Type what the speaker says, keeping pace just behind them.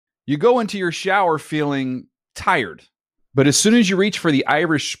You go into your shower feeling tired, but as soon as you reach for the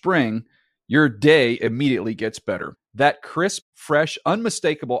Irish Spring, your day immediately gets better. That crisp, fresh,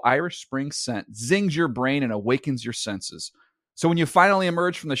 unmistakable Irish Spring scent zings your brain and awakens your senses. So when you finally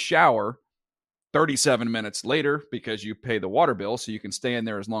emerge from the shower 37 minutes later, because you pay the water bill so you can stay in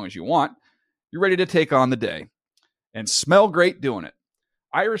there as long as you want, you're ready to take on the day and smell great doing it.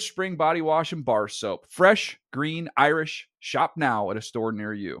 Irish Spring Body Wash and Bar Soap. Fresh, green, Irish. Shop now at a store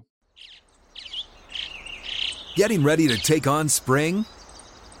near you. Getting ready to take on spring?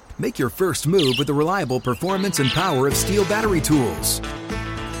 Make your first move with the reliable performance and power of Steel battery tools.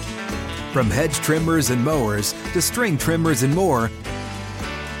 From hedge trimmers and mowers to string trimmers and more,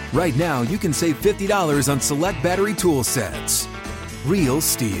 right now you can save $50 on select battery tool sets. Real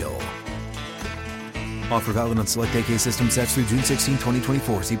Steel. Offer valid on select AK system sets through June 16,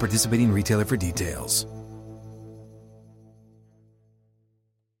 2024. See participating retailer for details.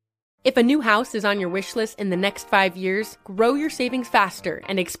 If a new house is on your wish list in the next 5 years, grow your savings faster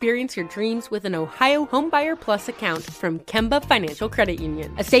and experience your dreams with an Ohio Homebuyer Plus account from Kemba Financial Credit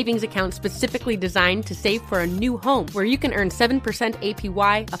Union. A savings account specifically designed to save for a new home where you can earn 7%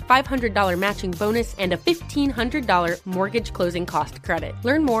 APY, a $500 matching bonus, and a $1,500 mortgage closing cost credit.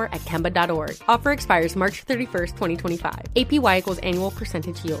 Learn more at Kemba.org. Offer expires March 31st, 2025. APY equals annual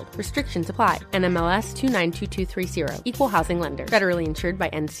percentage yield. Restrictions apply. NMLS 292230. Equal housing lender. Federally insured by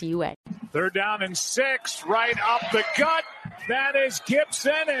NCUA. 3rd down and 6, right up the gut. That is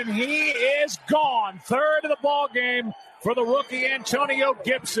Gibson, and he is gone. 3rd of the ball game for the rookie Antonio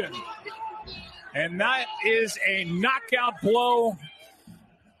Gibson. And that is a knockout blow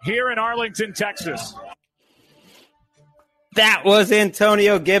here in Arlington, Texas. That was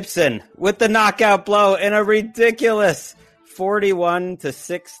Antonio Gibson with the knockout blow in a ridiculous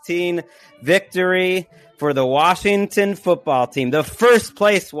 41-16 victory for the Washington football team, the first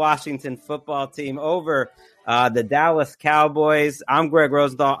place Washington football team over the Dallas Cowboys. I'm Greg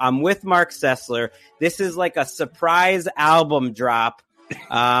Rosenthal. I'm with Mark Sessler. This is like a surprise album drop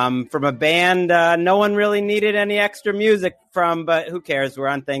from a band no one really needed any extra music from, but who cares? We're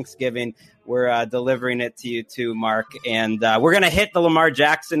on Thanksgiving. We're delivering it to you too, Mark. And we're going to hit the Lamar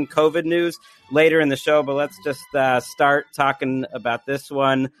Jackson COVID news later in the show, but let's just start talking about this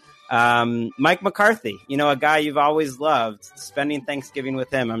one. Mike McCarthy, a guy you've always loved. Spending Thanksgiving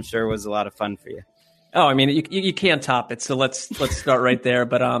with him, I'm sure, was a lot of fun for you. Oh, I mean, you can't top it. So let's start right there.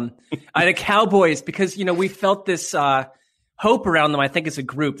 But the Cowboys, because we felt this hope around them. I think as a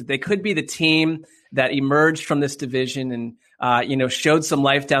group that they could be the team that emerged from this division and showed some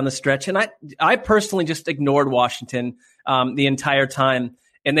life down the stretch. And I personally just ignored Washington the entire time,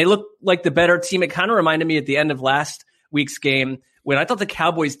 and they looked like the better team. It kind of reminded me at the end of last week's game, when I thought the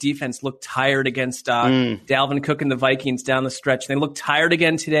Cowboys defense looked tired against Dalvin Cook and the Vikings down the stretch. They looked tired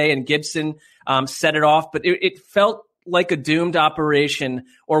again today, and Gibson set it off. But it felt like a doomed operation,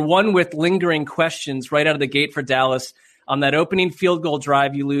 or one with lingering questions right out of the gate for Dallas. On that opening field goal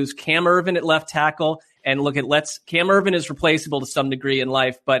drive, you lose Cam Ervin at left tackle. And look at Cam Ervin is replaceable to some degree in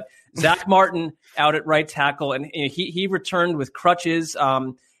life, but Zach Martin out at right tackle, and he returned with crutches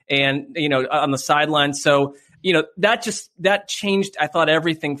and on the sideline. So that changed, I thought,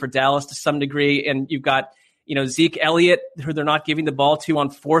 everything for Dallas to some degree. And you've got, Zeke Elliott, who they're not giving the ball to on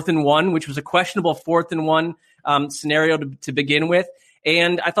 4th and 1, which was a questionable 4th and 1 scenario to begin with.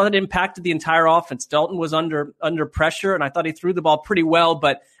 And I thought it impacted the entire offense. Dalton was under pressure, and I thought he threw the ball pretty well,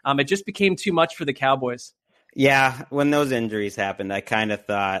 but it just became too much for the Cowboys. Yeah, when those injuries happened, I kind of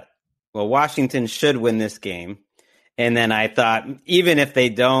thought, well, Washington should win this game. And then I thought, even if they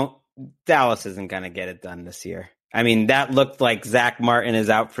don't, Dallas isn't going to get it done this year. I mean, that looked like Zach Martin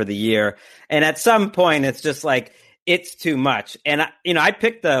is out for the year. And at some point, it's just like, it's too much. And, I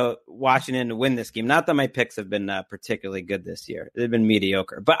picked the Washington to win this game. Not that my picks have been particularly good this year. They've been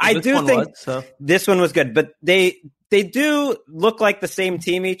mediocre. But I do think this one was good. But they do look like the same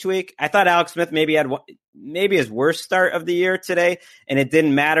team each week. I thought Alex Smith maybe had his worst start of the year today, and it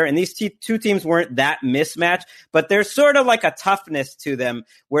didn't matter. And these two teams weren't that mismatched, but there's sort of like a toughness to them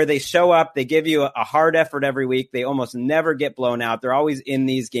where they show up, they give you a hard effort every week. They almost never get blown out. They're always in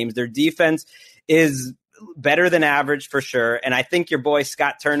these games. Their defense is better than average for sure. And I think your boy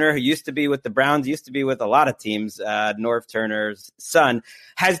Scott Turner, who used to be with the Browns, used to be with a lot of teams, Norv Turner's son,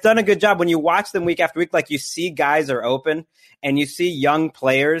 has done a good job. When you watch them week after week, like you see guys are open and you see young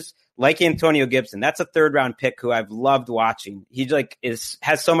players like Antonio Gibson. That's a 3rd-round pick who I've loved watching. He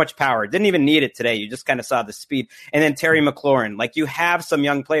has so much power. Didn't even need it today. You just kind of saw the speed. And then Terry McLaurin. Like, you have some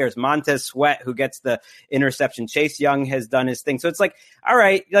young players. Montez Sweat, who gets the interception. Chase Young has done his thing. So it's like, all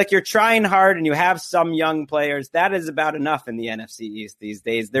right, like, you're trying hard and you have some young players. That is about enough in the NFC East these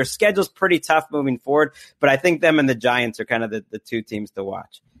days. Their schedule's pretty tough moving forward, but I think them and the Giants are kind of the 2 teams to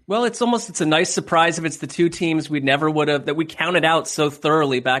watch. Well, it's a nice surprise if it's the 2 teams we never would have, that we counted out so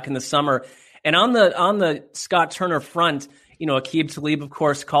thoroughly back in the summer. And on the Scott Turner front, Aqib Talib, of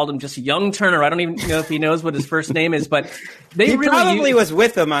course, called him just young Turner. I don't even know if he knows what his first name is, but he probably was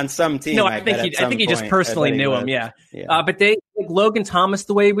with him on some team. No, I think he just personally knew him. Yeah. But they, like Logan Thomas,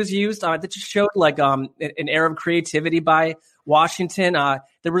 the way he was used, that just showed like an air of creativity by Washington.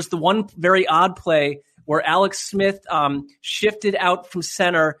 There was the one very odd play where Alex Smith shifted out from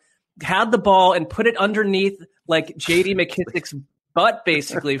center, had the ball, and put it underneath like J.D. McKissick's butt,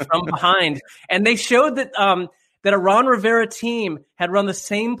 basically, from behind. And they showed that that a Ron Rivera team had run the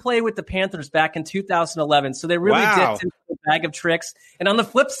same play with the Panthers back in 2011. So they really dipped into a bag of tricks. And on the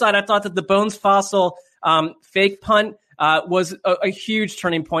flip side, I thought that the Bones Fossil fake punt was a huge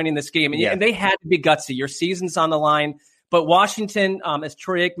turning point in this game. And they had to be gutsy. Your season's on the line. But Washington, as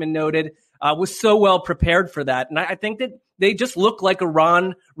Troy Aikman noted, was so well prepared for that. And I think that they just look like a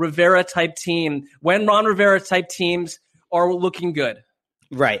Ron Rivera type team when Ron Rivera type teams are looking good.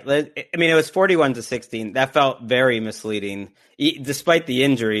 Right. I mean, it was 41-16. That felt very misleading. Despite the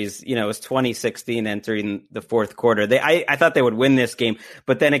injuries, it was 2016 entering the 4th quarter. I thought they would win this game,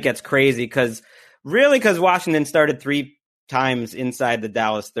 but then it gets crazy because Washington started 3 times inside the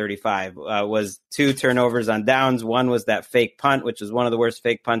Dallas 35. Was 2 turnovers on downs. One was that fake punt, which is one of the worst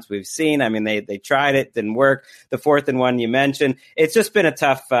fake punts we've seen. I mean, they tried it, didn't work. The 4th and 1 you mentioned. It's just been a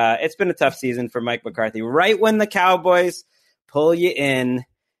tough season for Mike McCarthy. Right when the Cowboys pull you in,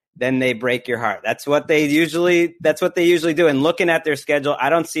 then they break your heart. That's what they usually do. And looking at their schedule, I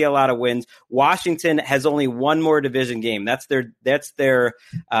don't see a lot of wins. Washington has only one more division game. That's their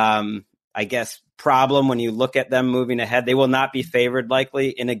I guess problem when you look at them moving ahead. They will not be favored likely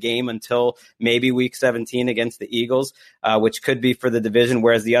in a game until maybe week 17 against the Eagles, which could be for the division,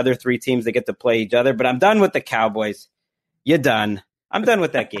 whereas the other 3 teams, they get to play each other. But I'm done with the Cowboys. You're done. I'm done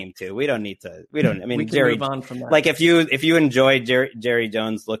with that game too. We don't. I mean, Jerry, move on from that. Like if you enjoy Jerry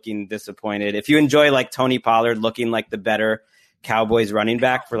Jones looking disappointed, if you enjoy like Tony Pollard looking like the better Cowboys running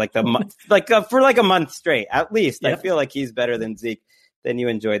back for like a month straight, at least, I feel like he's better than Zeke. Then you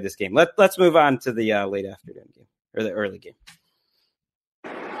enjoyed this game. Let's move on to the late afternoon game or the early game.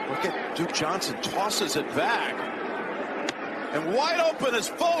 Look at Duke Johnson tosses it back, and wide open is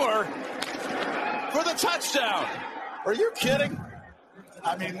Fuller for the touchdown. Are you kidding?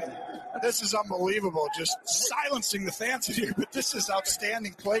 I mean, this is unbelievable. Just silencing the fans here, but this is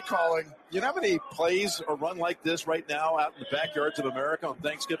outstanding play calling. You know how many plays are run like this right now out in the backyards of America on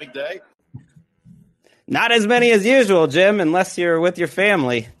Thanksgiving Day? Not as many as usual, Jim, unless you're with your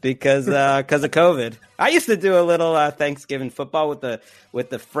family because of COVID. I used to do a little Thanksgiving football with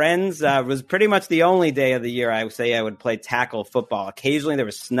the friends. It was pretty much the only day of the year I would say I would play tackle football. Occasionally there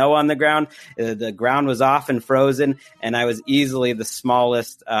was snow on the ground. The ground was often frozen, and I was easily the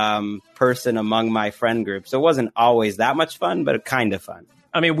smallest person among my friend group. So it wasn't always that much fun, but kind of fun.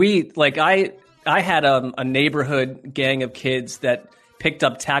 I mean, I had a neighborhood gang of kids that picked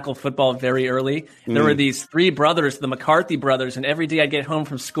up tackle football very early. There were these 3 brothers, the McCarthy brothers, and every day I'd get home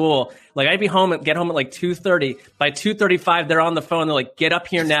from school, like I'd get home at like 2:30. By 2:35, they're on the phone. They're like, "Get up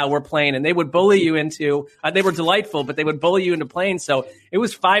here now, we're playing." And they would bully you into. They were delightful, but they would bully you into playing. So it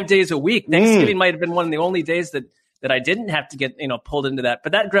was 5 days a week. Thanksgiving might have been one of the only days that I didn't have to get pulled into that.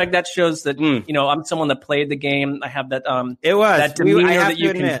 But that, Greg, that shows that I'm someone that played the game. I have that that demeanor that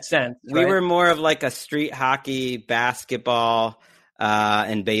you can sense. We were more of like a street hockey, basketball,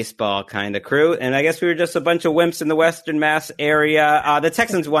 and baseball kind of crew. And I guess we were just a bunch of wimps in the Western Mass area. The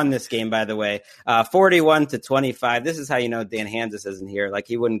Texans won this game, by the way, 41-25. This is how you know Dan Hansis isn't here. Like,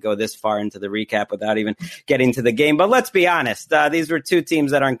 he wouldn't go this far into the recap without even getting to the game. But let's be honest. These were 2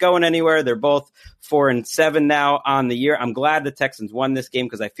 teams that aren't going anywhere. They're both 4-7 now on the year. I'm glad the Texans won this game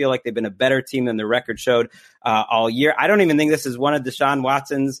because I feel like they've been a better team than the record showed all year. I don't even think this is one of Deshaun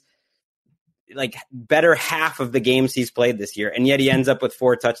Watson's better half of the games he's played this year. And yet he ends up with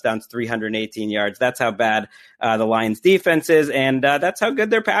 4 touchdowns, 318 yards. That's how bad the Lions defense is. And that's how good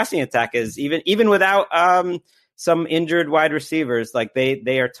their passing attack is. Even without some injured wide receivers, like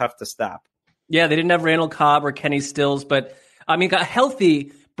they are tough to stop. Yeah, they didn't have Randall Cobb or Kenny Stills, but I mean, a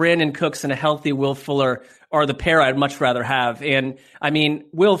healthy Brandon Cooks and a healthy Will Fuller are the pair I'd much rather have. And I mean,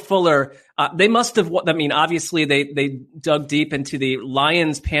 Will Fuller, they must have, I mean, obviously they dug deep into the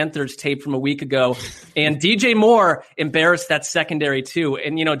Lions-Panthers tape from a week ago, and DJ Moore embarrassed that secondary too.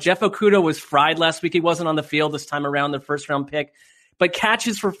 And, you know, Jeff Okudah was fried last week. He wasn't on the field this time around, their first round pick, but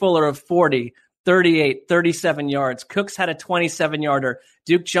catches for Fuller of 40, 38, 37 yards. Cooks had a 27-yarder.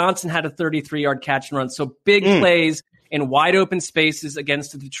 Duke Johnson had a 33-yard catch and run. So big plays in wide open spaces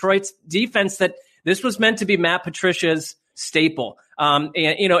against the Detroit's defense that this was meant to be Matt Patricia's staple. And,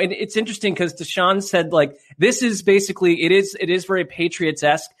 you know, it's interesting because Deshaun said, like, this is basically, it is very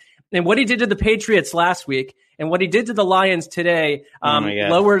Patriots-esque. And what he did to the Patriots last week and what he did to the Lions today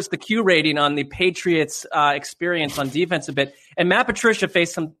lowers the Q rating on the Patriots' experience on defense a bit. And Matt Patricia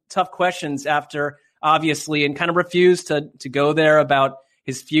faced some tough questions after, obviously, and kind of refused to go there about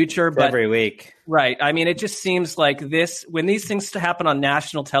his future. But every week. Right. I mean, it just seems like this, when these things happen on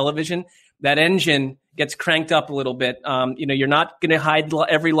national television, that engine gets cranked up a little bit. You know, you're not going to hide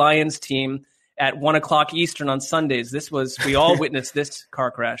every Lions team at 1:00 Eastern on Sundays. We all witnessed this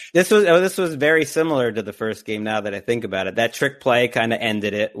car crash. This was very similar to the first game. Now that I think about it, that trick play kind of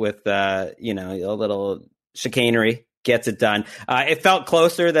ended it with, you know, a little chicanery. Gets it done. It felt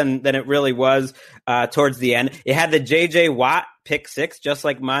closer than it really was towards the end. It had the J.J. Watt pick six, just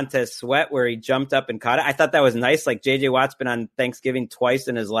like Montez Sweat, where he jumped up and caught it. I thought that was nice. Like, J.J. Watt's been on Thanksgiving twice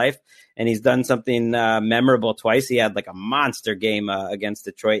in his life, and he's done something memorable twice. He had like a monster game against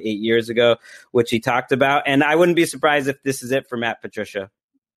Detroit 8 years ago, which he talked about. And I wouldn't be surprised if this is it for Matt Patricia.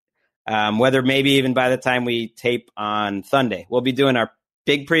 Whether maybe even by the time we tape on Sunday. We'll be doing our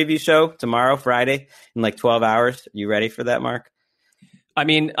big preview show tomorrow, Friday, in like 12 hours. You ready for that, Mark? I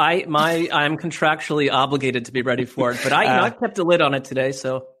mean, I'm contractually obligated to be ready for it, but I've kept a lid on it today,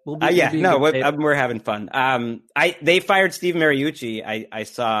 so we'll be. We're having fun. They fired Steve Mariucci. I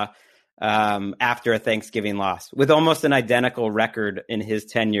saw after a Thanksgiving loss with almost an identical record in his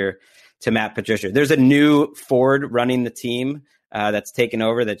tenure to Matt Patricia. There's a new Ford running the team that's taken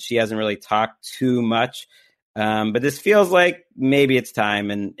over that she hasn't really talked too much. But this feels like maybe it's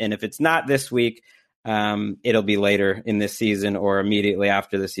time. And if it's not this week, it'll be later in this season or immediately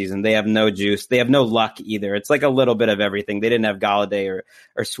after the season. They have no juice. They have no luck either. It's like a little bit of everything. They didn't have Galladay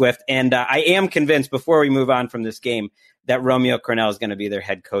or Swift. And I am convinced, before we move on from this game, that Romeo Crennel is going to be their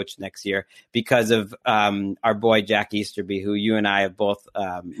head coach next year because of our boy Jack Easterby, who you and I have both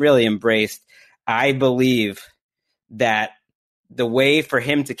really embraced. I believe that the way for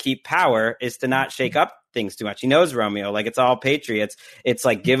him to keep power is to not shake up things too much. He knows Romeo, like, it's all Patriots. It's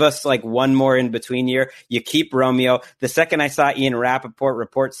like, give us like one more in between year. You keep Romeo. The second I saw Ian Rappaport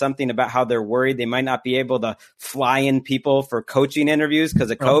report something about how they're worried they might not be able to fly in people for coaching interviews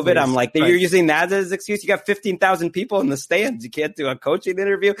because of COVID, I'm like, you're using that as an excuse? You got 15,000 people in the stands. You can't do a coaching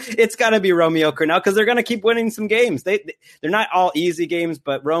interview. It's got to be Romeo Crennel because they're going to keep winning some games. They're not all easy games,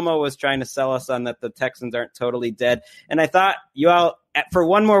 but Romo was trying to sell us on that the Texans aren't totally dead. And I thought for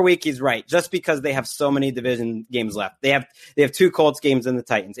one more week, he's right, just because they have so many division games left. They have two Colts games and the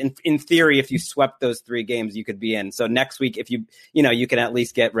Titans. In theory, if you swept those 3 games, you could be in. So next week, if you can at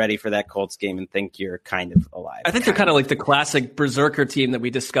least get ready for that Colts game and think you're kind of alive. I think they're kind of like the classic berserker team that we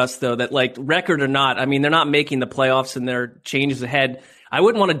discussed, though, that, like, record or not, I mean, they're not making the playoffs and they're changes ahead. I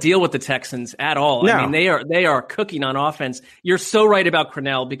wouldn't want to deal with the Texans at all. No. I mean, they are cooking on offense. You're so right about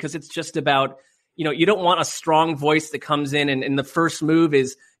Crennel because it's just about, you know, you don't want a strong voice that comes in and the first move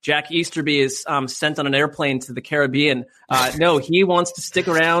is Jack Easterby is sent on an airplane to the Caribbean. No, he wants to stick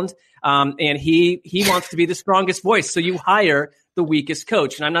around and he wants to be the strongest voice. So you hire the weakest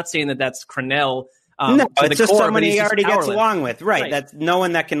coach. And I'm not saying that that's Crennel. No, it's just someone he already gets along with. Right. That's no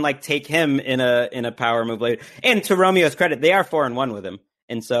one that can like take him in a power move later. And to Romeo's credit, they are 4-1 with him.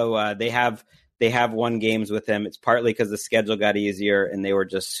 And so they have won games with him. It's partly because the schedule got easier and they were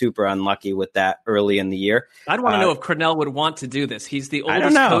just super unlucky with that early in the year. I'd want to know if Crennel would want to do this. He's the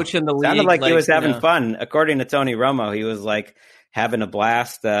oldest coach in the league. Sounded like he was having fun. According to Tony Romo, he was like having a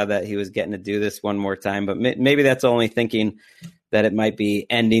blast that he was getting to do this one more time. But maybe that's only thinking that it might be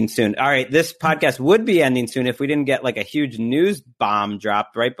ending soon. All right, this podcast would be ending soon if we didn't get like a huge news bomb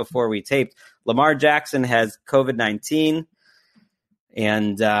dropped right before we taped. Lamar Jackson has COVID-19,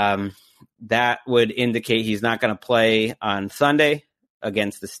 and that would indicate he's not going to play on Sunday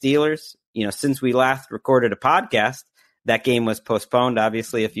against the Steelers. You know, since we last recorded a podcast, that game was postponed.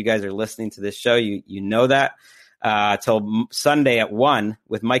 Obviously, if you guys are listening to this show, you know that. till Sunday at 1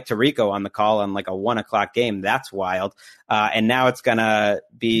 with Mike Tirico on the call on like a 1:00 game. That's wild. And now it's going to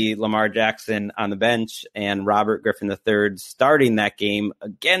be Lamar Jackson on the bench and Robert Griffin III starting that game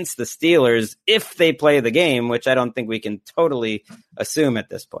against the Steelers if they play the game, which I don't think we can totally assume at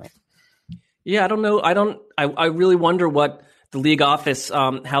this point. Yeah, I don't know. I really wonder what the league office,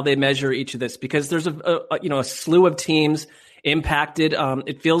 how they measure each of this, because there's a slew of teams impacted.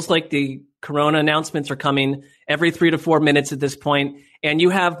 It feels like the Corona announcements are coming every 3 to 4 minutes at this point. And you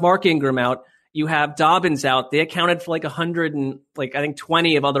have Mark Ingram out. You have Dobbins out. They accounted for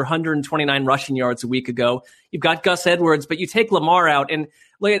 20 of other 129 rushing yards a week ago. You've got Gus Edwards, but you take Lamar out and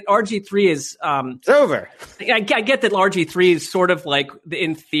look, RG3 is it's over. I get that RG3 is sort of like,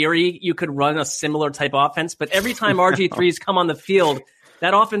 in theory, you could run a similar type offense, but every time RG3's come on the field,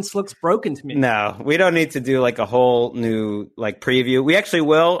 that offense looks broken to me. No, we don't need to do like a whole new preview. We actually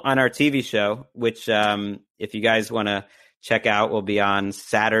will on our TV show, which if you guys want to check out, will be on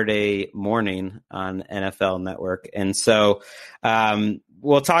Saturday morning on NFL Network. And so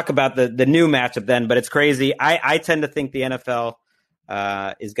we'll talk about the new matchup then, but it's crazy. I tend to think the NFL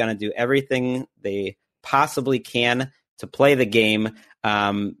is going to do everything they possibly can to play the game.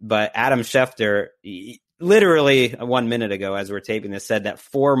 But Adam Schefter, literally 1 minute ago, as we're taping this, said that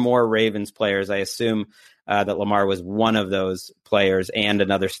 4 more Ravens players, I assume that Lamar was one of those players, and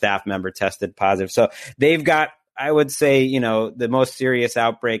another staff member tested positive. So they've got, I would say, the most serious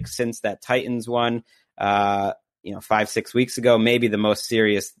outbreak since that Titans one, 5-6 weeks ago, maybe the most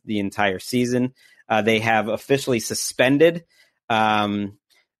serious the entire season. They have officially suspended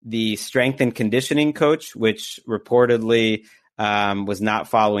the strength and conditioning coach, which reportedly was not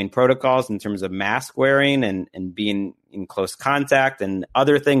following protocols in terms of mask wearing and being in close contact and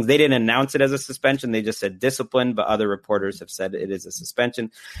other things. They didn't announce it as a suspension. They just said discipline, but other reporters have said it is a suspension.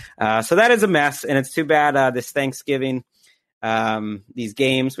 So that is a mess, and it's too bad this Thanksgiving, these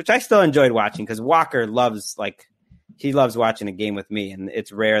games, which I still enjoyed watching because Walker loves watching a game with me, and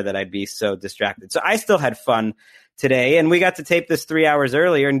it's rare that I'd be so distracted. So I still had fun today, and we got to tape this 3 hours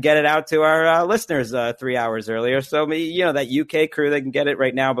earlier and get it out to our listeners 3 hours earlier. So, that UK crew, they can get it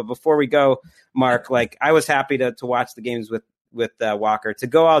right now. But before we go, Mark, I was happy to watch the games with Walker. To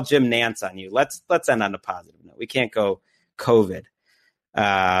go all Jim Nantz on you, let's end on a positive note. We can't go COVID.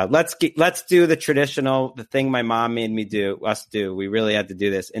 Let's do the traditional, the thing my mom made me do. We really had to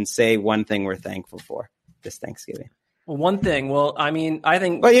do this and say one thing we're thankful for this Thanksgiving. Well, one thing. Well, I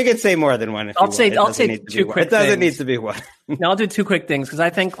think. Well, you can say more than one. I'll say 2 quick things. It doesn't need to be one. No, I'll do 2 quick things because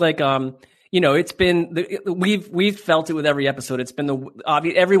I think it's been we've felt it with every episode. It's been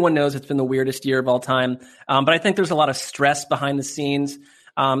everyone knows it's been the weirdest year of all time. But I think there's a lot of stress behind the scenes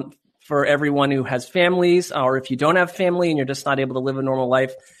for everyone who has families, or if you don't have family and you're just not able to live a normal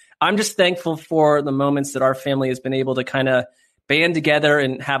life. I'm just thankful for the moments that our family has been able to kind of band together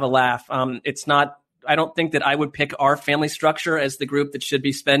and have a laugh. I don't think that I would pick our family structure as the group that should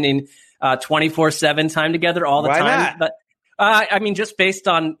be spending 24/7 time together all the Why time. Not? But just based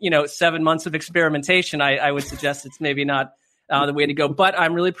on 7 months of experimentation, I would suggest it's maybe not the way to go. But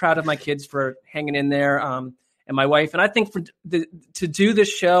I'm really proud of my kids for hanging in there, and my wife. And I think to do this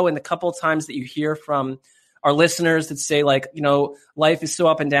show, and the couple of times that you hear from our listeners that say life is so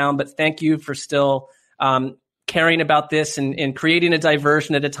up and down, but thank you for still caring about this and creating a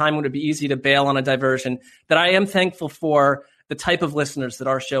diversion at a time when it would be easy to bail on a diversion, that I am thankful for the type of listeners that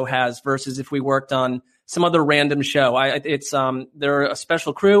our show has versus if we worked on some other random show. They're a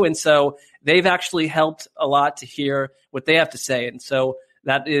special crew, and so they've actually helped a lot to hear what they have to say. And so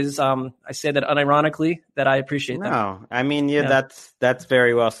that is, I say that unironically, that I appreciate that. No, that's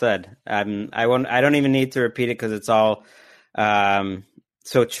very well said. I don't even need to repeat it because it's all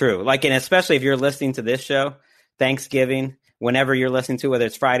so true. And especially if you're listening to this show, Thanksgiving, whenever you're listening to, whether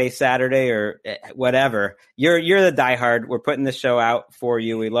it's Friday, Saturday, or whatever, you're the diehard. We're putting this show out for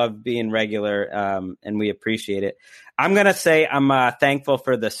you. We love being regular, and we appreciate it. I'm going to say I'm thankful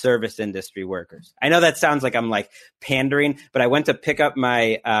for the service industry workers. I know that sounds like I'm pandering, but I went to pick up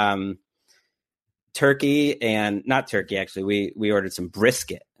my turkey, and not turkey, actually. We ordered some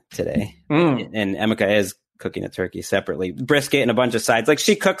brisket today, and Emeka is cooking a turkey separately, brisket and a bunch of sides.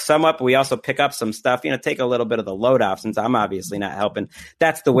 She cooks some up. We also pick up some stuff, take a little bit of the load off since I'm obviously not helping.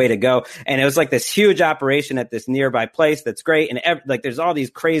 That's the way to go. And it was this huge operation at this nearby place. That's great. And there's all these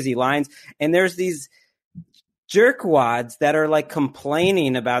crazy lines, and there's these jerkwads that are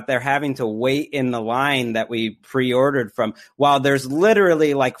complaining about they're having to wait in the line that we pre-ordered from, while there's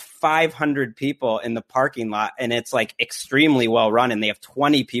literally 500 people in the parking lot, and it's extremely well run, and they have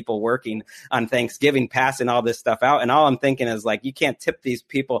 20 people working on Thanksgiving passing all this stuff out. And all I'm thinking is you can't tip these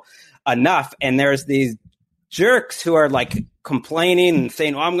people enough. And there's these jerks who are like complaining and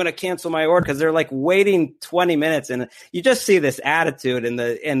saying, I'm going to cancel my order, because they're like waiting 20 minutes. And you just see this attitude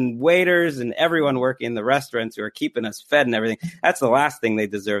and waiters and everyone working in the restaurants who are keeping us fed and everything. That's the last thing they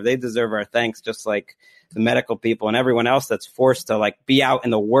deserve. They deserve our thanks, just like the medical people and everyone else that's forced to like be out in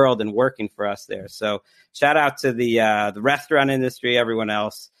the world and working for us there. So shout out to the restaurant industry, everyone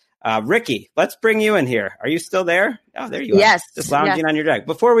else. Ricky, let's bring you in here. Are you still there? Oh, there you are. Just lounging on your deck.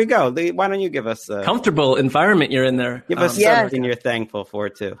 Before we go, why don't you give us a comfortable environment you're in there? Give us something you're thankful for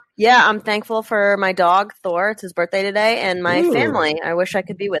too. Yeah, I'm thankful for my dog, Thor. It's his birthday today, and my family. I wish I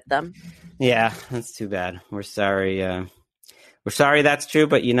could be with them. Yeah, that's too bad. We're sorry. We're sorry that's true,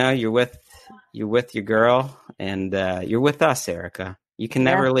 but you're with your girl, and you're with us, Erica. You can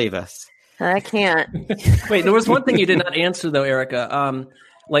never leave us. I can't. Wait, there was one thing you did not answer though, Erica.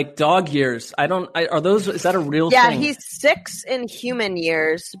 Like dog years. Is that a real thing? Yeah, he's 6 in human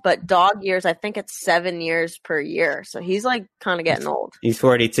years, but dog years, I think it's 7 years per year. So he's like kind of getting old. He's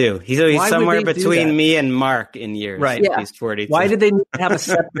 42. He's somewhere between me and Mark in years. Right. Yeah. He's 42. Why did they have a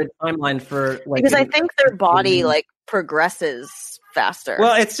separate timeline for like? Because I think their body like progresses faster.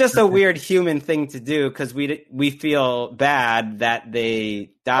 Well, it's just a weird human thing to do, because we feel bad that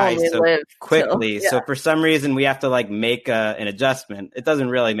they die so quickly. So for some reason we have to like make an adjustment. It doesn't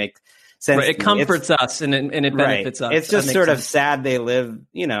really make sense. Right. It comforts us and it benefits us. It's just sort of sad they live.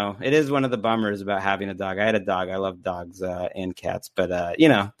 It is one of the bummers about having a dog. I had a dog. I love dogs and cats, but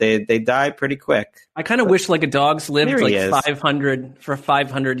they die pretty quick. I kind of wish like a dog's lived like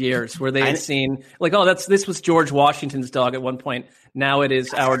 500 years, where they had seen like, this was George Washington's dog at one point. Now it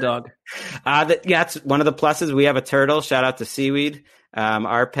is our dog. It's one of the pluses. We have a turtle. Shout out to Seaweed,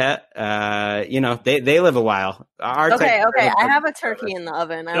 our pet. They live a while. Okay. I have a turkey in the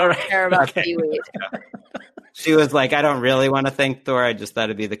oven. I don't care about Seaweed. She was like, I don't really want to thank Thor. I just thought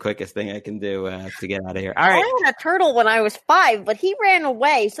it'd be the quickest thing I can do to get out of here. All right. I had a turtle when I was 5, but he ran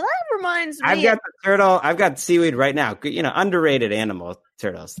away. So that reminds me. I've got the turtle. I've got Seaweed right now. Underrated animal,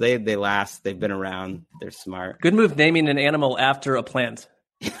 turtles. They last. They've been around. They're smart. Good move naming an animal after a plant.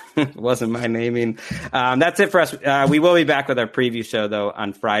 It wasn't my naming. That's it for us. We will be back with our preview show, though,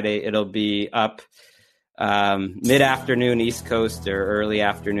 on Friday. It'll be up mid-afternoon East Coast or early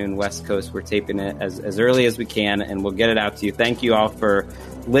afternoon West Coast. We're taping it as early as we can, and we'll get it out to you. Thank you all for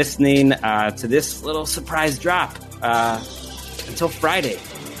listening to this little surprise drop. Until Friday.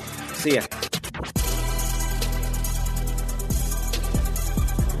 See ya.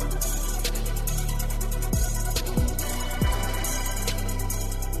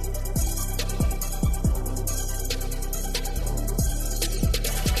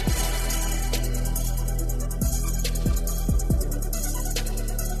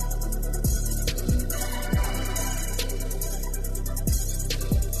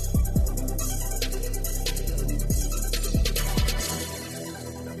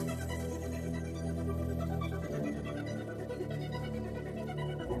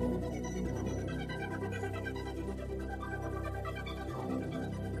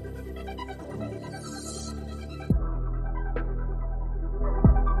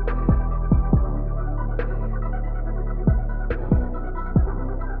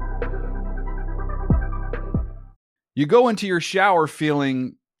 You go into your shower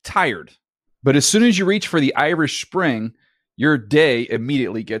feeling tired, but as soon as you reach for the Irish Spring, your day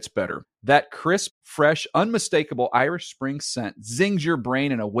immediately gets better. That crisp, fresh, unmistakable Irish Spring scent zings your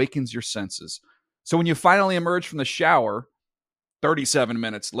brain and awakens your senses. So when you finally emerge from the shower 37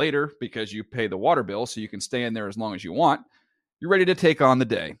 minutes later, because you pay the water bill so you can stay in there as long as you want, you're ready to take on the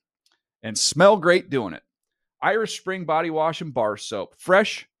day and smell great doing it. Irish Spring Body Wash and Bar Soap.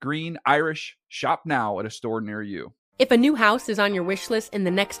 Fresh, green, Irish. Shop now at a store near you. If a new house is on your wish list in the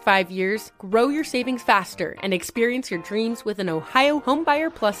next 5 years, grow your savings faster and experience your dreams with an Ohio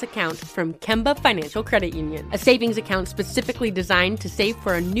Homebuyer Plus account from Kemba Financial Credit Union. A savings account specifically designed to save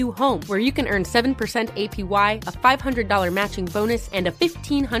for a new home, where you can earn 7% APY, a $500 matching bonus, and a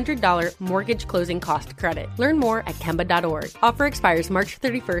 $1,500 mortgage closing cost credit. Learn more at Kemba.org. Offer expires March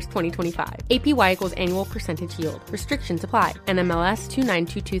 31st, 2025. APY equals annual percentage yield. Restrictions apply. NMLS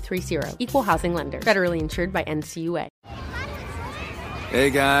 292230. Equal housing lender. Federally insured by NCUA. Hey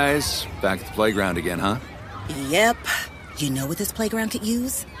guys, back at the playground again, huh? Yep. You know what this playground could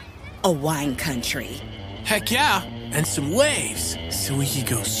use? A wine country. Heck yeah, and some waves so we could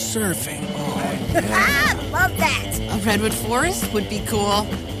go surfing. Oh, yeah. Love that. A redwood forest would be cool.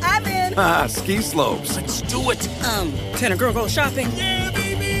 I'm in. Ski slopes. Let's do it. Can a girl go shopping? Yeah,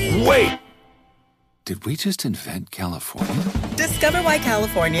 baby. Wait. Did we just invent California? Discover why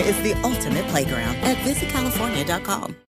California is the ultimate playground at visitcalifornia.com.